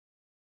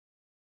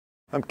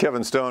I'm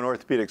Kevin Stone,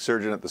 orthopedic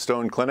surgeon at the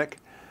Stone Clinic.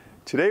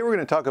 Today we're going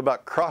to talk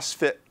about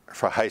CrossFit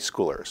for high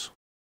schoolers.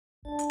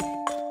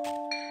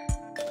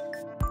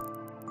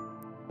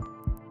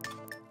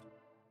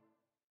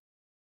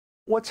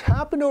 What's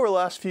happened over the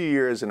last few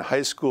years in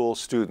high school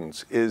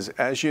students is,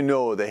 as you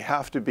know, they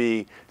have to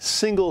be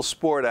single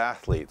sport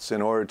athletes in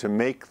order to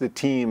make the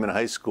team in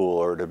high school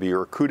or to be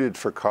recruited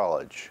for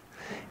college.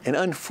 And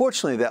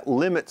unfortunately, that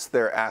limits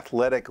their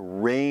athletic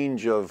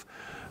range of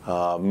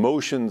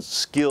motions,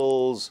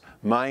 skills,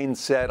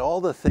 mindset,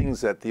 all the things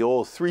that the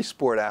old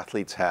three-sport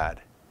athletes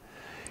had.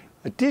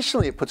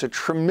 Additionally, it puts a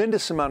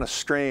tremendous amount of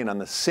strain on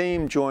the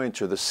same joints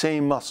or the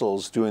same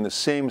muscles doing the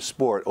same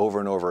sport over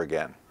and over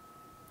again.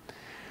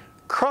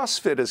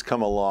 CrossFit has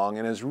come along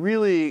and has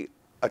really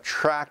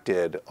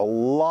attracted a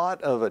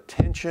lot of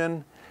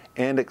attention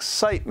and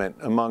excitement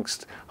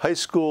amongst high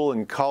school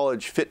and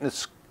college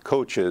fitness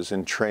coaches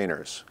and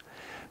trainers,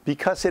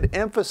 because it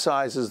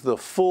emphasizes the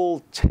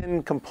full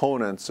 10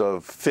 components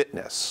of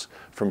fitness,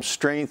 from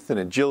strength and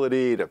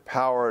agility to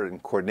power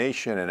and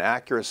coordination and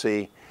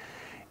accuracy.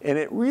 And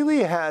it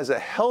really has a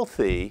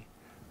healthy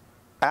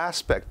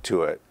aspect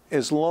to it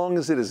as long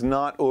as it is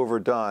not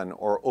overdone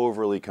or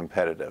overly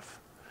competitive.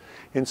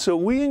 And so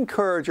we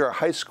encourage our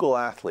high school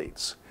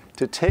athletes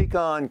to take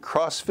on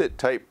CrossFit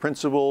type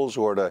principles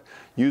or to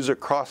use a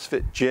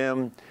CrossFit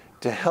gym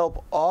to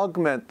help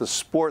augment the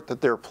sport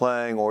that they're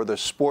playing or the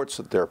sports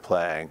that they're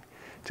playing,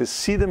 to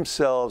see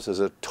themselves as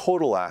a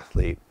total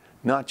athlete,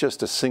 not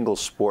just a single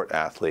sport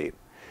athlete.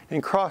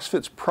 And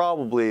CrossFit's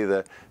probably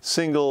the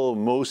single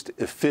most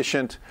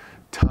efficient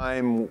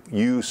time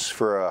use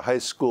for a high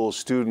school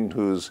student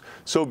who's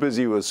so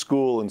busy with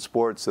school and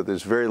sports that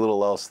there's very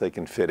little else they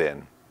can fit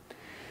in.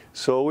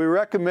 So we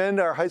recommend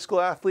our high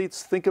school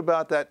athletes think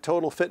about that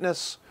total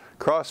fitness.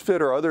 CrossFit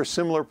or other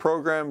similar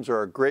programs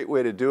are a great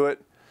way to do it,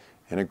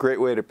 and a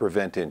great way to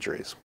prevent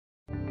injuries.